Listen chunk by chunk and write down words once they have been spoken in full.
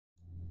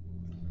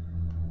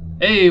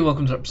Hey,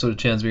 welcome to an episode of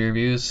Chad's Beer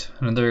Reviews.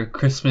 Another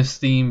Christmas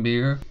themed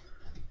beer,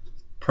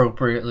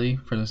 appropriately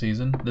for the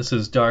season. This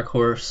is Dark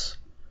Horse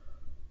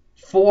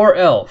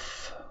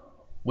 4𝗃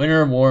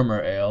Winter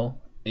Warmer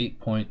Ale,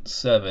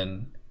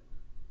 8.7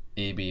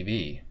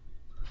 ABV.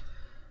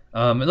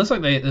 It looks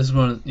like this is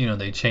one,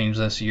 they change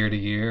this year to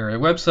year. Their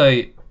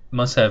website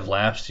must have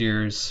last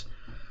year's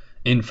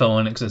info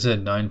on it because it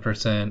said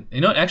 9%.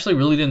 It actually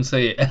really didn't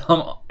say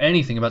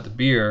anything about the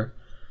beer.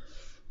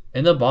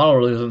 And the bottle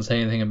really doesn't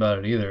say anything about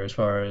it either, as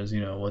far as,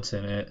 what's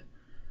in it.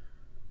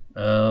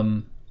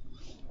 All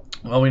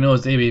we know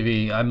is the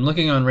ABV. I'm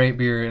looking on Rate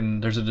Beer,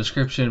 and there's a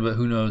description, but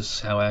who knows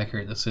how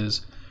accurate this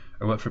is,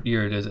 or what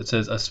year it is. It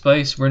says, a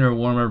spice winter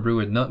warmer brewed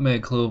with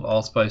nutmeg, clove,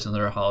 allspice, and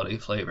other holiday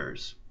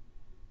flavors.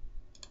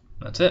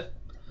 That's it.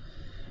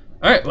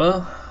 Alright,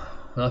 well,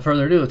 without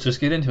further ado, let's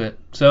just get into it.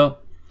 So,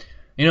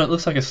 it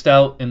looks like a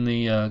stout in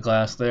the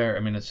glass there. I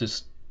mean,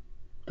 that's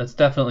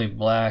definitely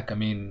black. I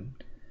mean,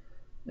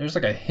 there's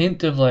like a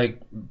hint of like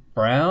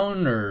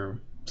brown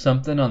or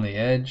something on the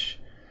edge.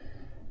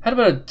 Had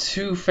about a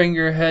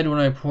 2-finger head when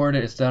I poured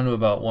it. It's down to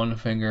about 1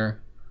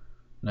 finger.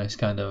 Nice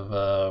kind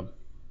of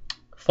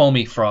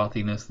foamy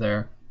frothiness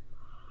there.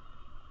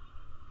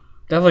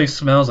 Definitely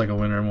smells like a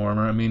winter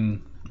warmer. I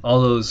mean, all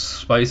those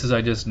spices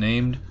I just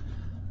named.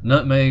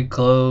 Nutmeg,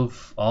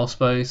 clove,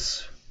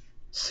 allspice,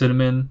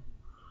 cinnamon.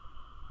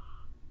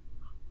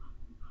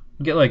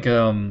 Get like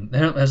it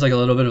has like a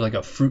little bit of like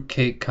a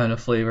fruitcake kind of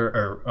flavor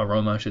or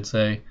aroma, I should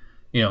say.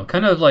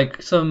 Kind of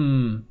like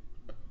some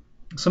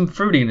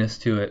fruitiness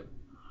to it.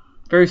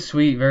 Very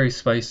sweet, very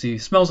spicy.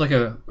 Smells like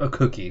a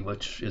cookie,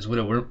 which is what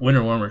a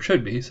winter warmer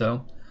should be.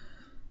 So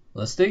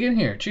let's dig in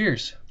here.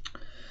 Cheers.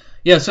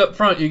 Yeah, so up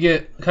front you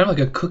get kind of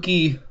like a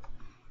cookie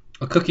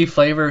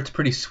flavor. It's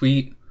pretty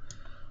sweet.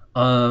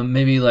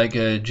 Maybe like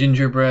a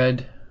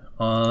gingerbread,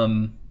 or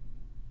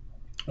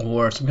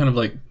some kind of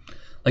like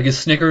a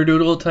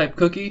snickerdoodle type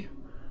cookie.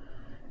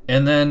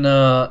 And then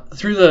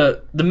through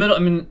the middle, I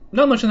mean,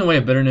 not much in the way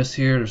of bitterness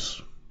here.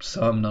 There's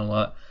some, not a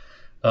lot.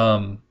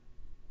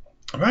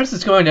 Right as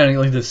it's going down,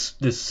 like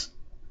this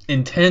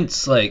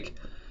intense, like,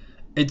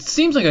 it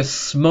seems like a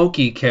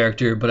smoky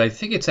character, but I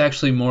think it's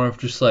actually more of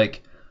just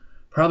like,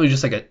 probably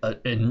just like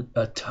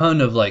a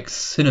ton of like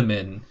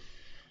cinnamon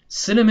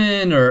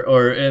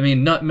or I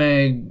mean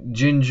nutmeg,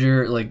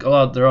 ginger, like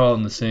they're all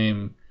in the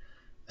same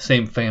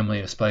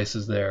family of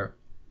spices there.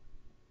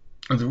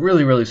 It's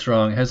really, really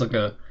strong. It has like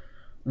a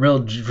real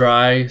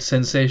dry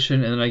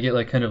sensation, and then I get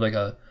like kind of like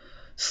a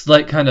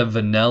slight kind of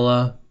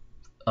vanilla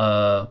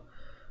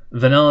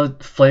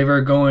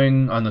flavor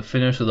going on the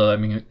finish. Although I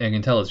mean, I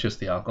can tell it's just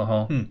the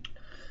alcohol.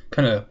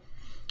 Kind of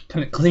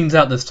cleans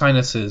out the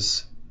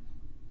sinuses,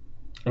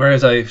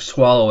 whereas I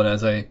swallow and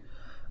as I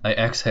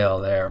exhale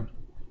there.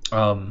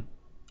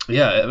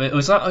 Yeah, it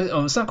was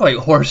not quite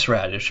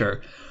horseradish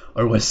or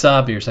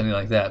wasabi or something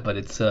like that, but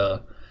it's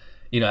not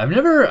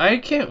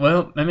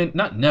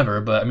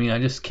never, but I mean, I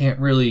just can't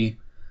really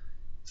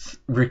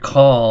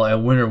recall a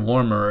winter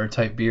warmer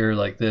type beer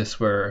like this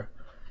where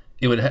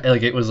it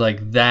was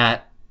like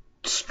that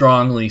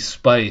strongly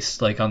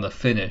spiced, like on the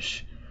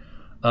finish.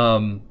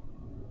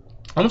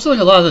 Almost like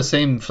a lot of the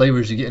same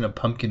flavors you get in a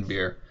pumpkin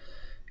beer.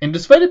 And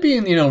despite it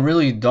being,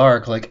 really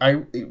dark, like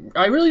I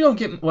really don't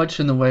get much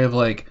in the way of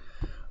like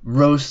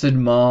roasted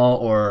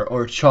malt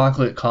or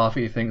chocolate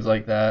coffee, things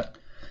like that.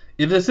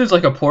 If this is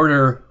like a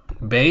porter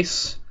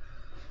base,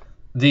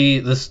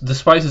 the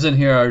spices in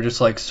here are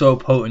just like so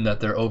potent that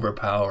they're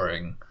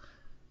overpowering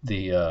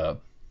the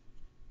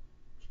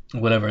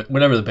whatever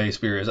the base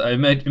beer is.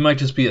 It might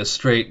just be a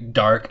straight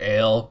dark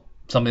ale,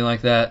 something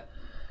like that.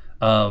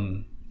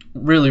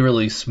 Really,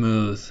 really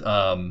smooth,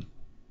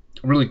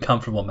 really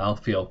comfortable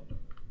mouthfeel.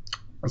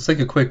 Let's take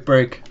a quick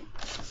break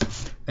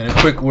and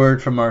a quick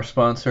word from our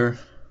sponsor,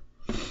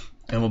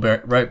 and we'll be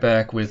right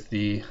back with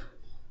the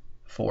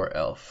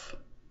 4𝗃.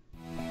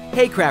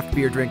 Hey craft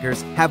beer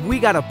drinkers, have we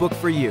got a book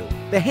for you?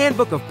 The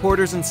Handbook of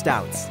Porters and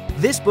Stouts.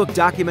 This book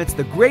documents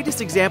the greatest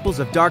examples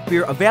of dark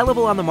beer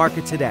available on the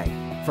market today.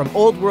 From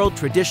old world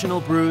traditional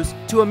brews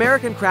to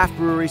American craft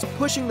breweries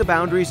pushing the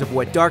boundaries of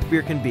what dark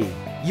beer can be.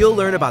 You'll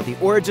learn about the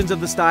origins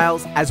of the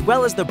styles as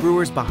well as the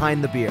brewers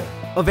behind the beer.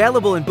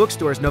 Available in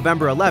bookstores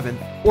November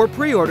 11th or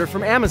pre-order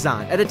from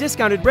Amazon at a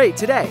discounted rate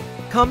today.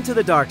 Come to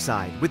the dark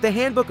side with the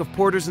Handbook of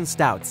Porters and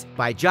Stouts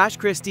by Josh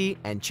Christie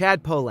and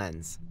Chad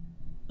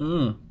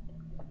𝗃𝗃.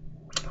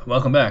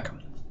 Welcome back.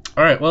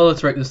 Alright, well,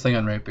 let's rate this thing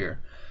on Rate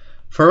Beer.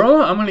 For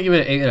aroma, I'm going to give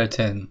it an 8 out of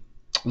 10.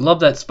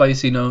 Love that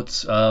spicy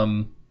notes.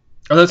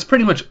 That's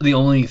pretty much the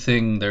only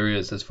thing there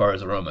is as far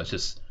as aroma.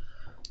 It's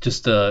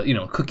just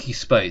cookie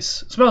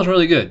spice. It smells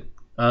really good.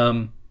 8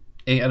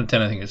 out of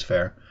 10 I think is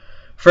fair.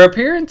 For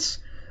appearance,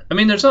 I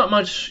mean, there's not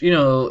much,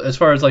 as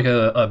far as like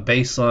a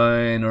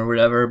baseline or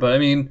whatever, but I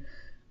mean,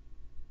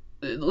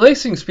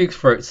 lacing speaks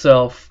for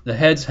itself. The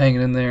head's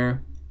hanging in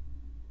there.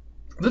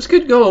 This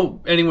could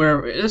go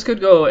anywhere. This could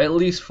go at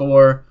least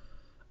 4.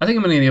 I think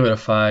I'm going to give it a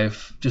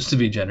 5, just to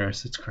be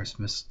generous. It's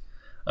Christmas.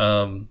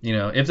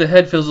 If the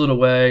head fizzled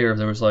away or if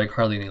there was like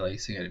hardly any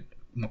lacing,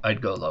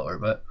 I'd go lower.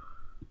 But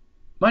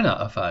Why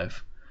not a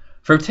 5?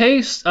 For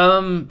taste,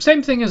 same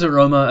thing as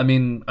aroma. I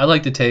mean, I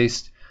like the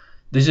taste.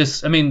 There's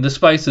just, I mean, the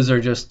spices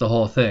are just the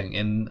whole thing,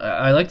 and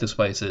I like the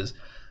spices.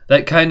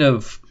 That kind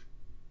of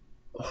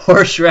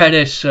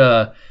horseradish,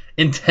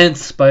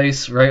 intense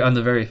spice right on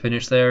the very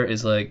finish there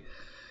is like,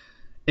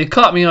 it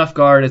caught me off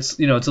guard. It's,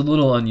 you know, it's a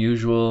little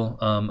unusual,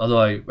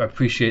 although I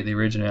appreciate the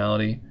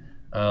originality.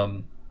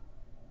 I'd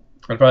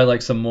probably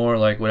like some more,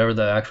 like whatever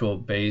the actual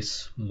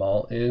base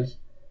malt is.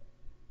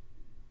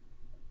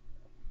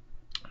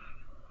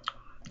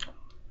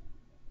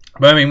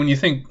 But I mean, when you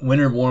think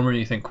winter warmer,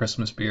 you think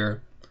Christmas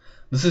beer,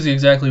 this is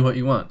exactly what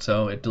you want.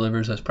 So it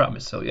delivers as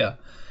promised. So yeah,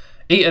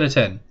 8 out of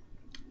 10.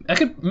 I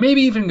could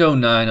maybe even go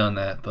 9 on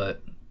that,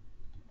 but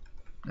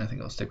I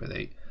think I'll stick with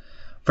 8.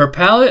 For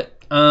palate,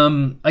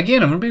 again,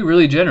 I'm gonna be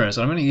really generous.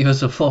 I'm gonna give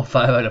us a full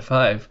 5 out of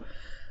 5.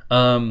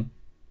 Right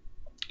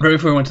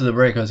before we went to the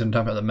break, I was gonna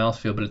talk about the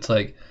mouthfeel, but it's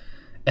like,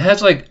 it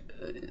has like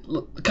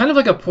kind of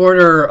like a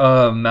porter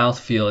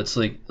mouthfeel. It's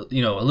like,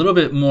 you know, a little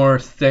bit more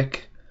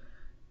thick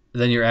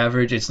than your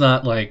average. It's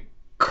not like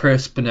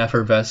crisp and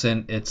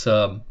effervescent. It's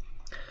although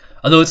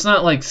it's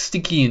not like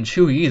sticky and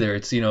chewy either.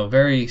 It's, you know,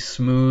 very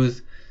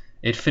smooth.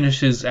 It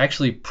finishes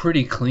actually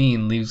pretty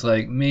clean, leaves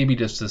like maybe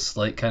just a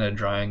slight kind of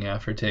drying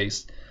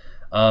aftertaste.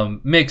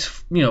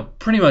 Makes, you know,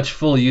 pretty much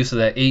full use of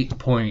that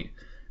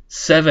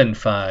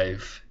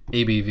 8.75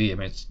 ABV. I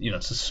mean, it's, you know,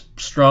 it's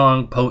a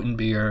strong, potent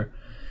beer,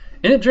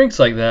 and it drinks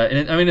like that. And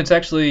it, I mean, it's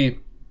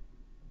actually,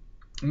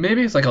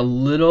 maybe it's like a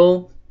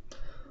little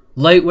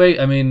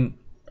lightweight. I mean,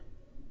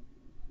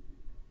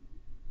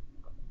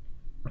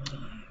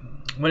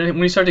 when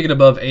you start to get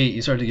above 8,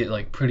 you start to get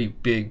like pretty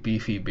big,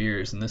 beefy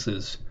beers, and this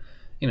is,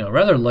 you know,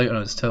 rather light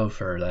on its toe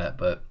for that,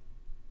 but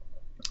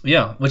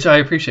yeah, which I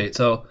appreciate.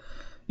 So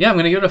yeah, I'm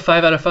gonna give it a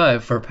 5 out of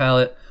 5 for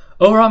palate.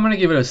 Overall, I'm gonna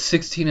give it a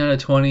 16 out of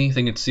 20. I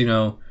think it's, you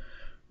know,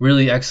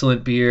 really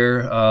excellent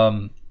beer.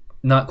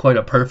 Not quite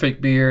a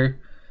perfect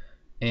beer,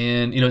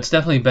 and you know, it's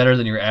definitely better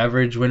than your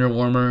average winter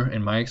warmer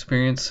in my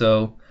experience.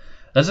 So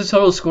that's a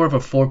total score of a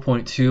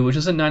 4.2, which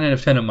is a 9 out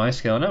of 10 on my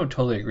scale, and I would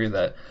totally agree with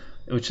that.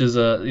 Which is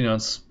you know,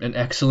 it's an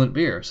excellent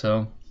beer.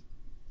 So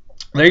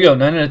there you go,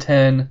 9 out of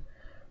 10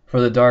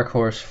 for the Dark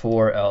Horse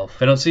 4 Elf.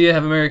 If I don't see you,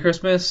 have a Merry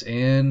Christmas,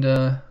 and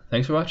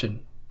thanks for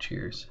watching.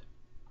 Cheers.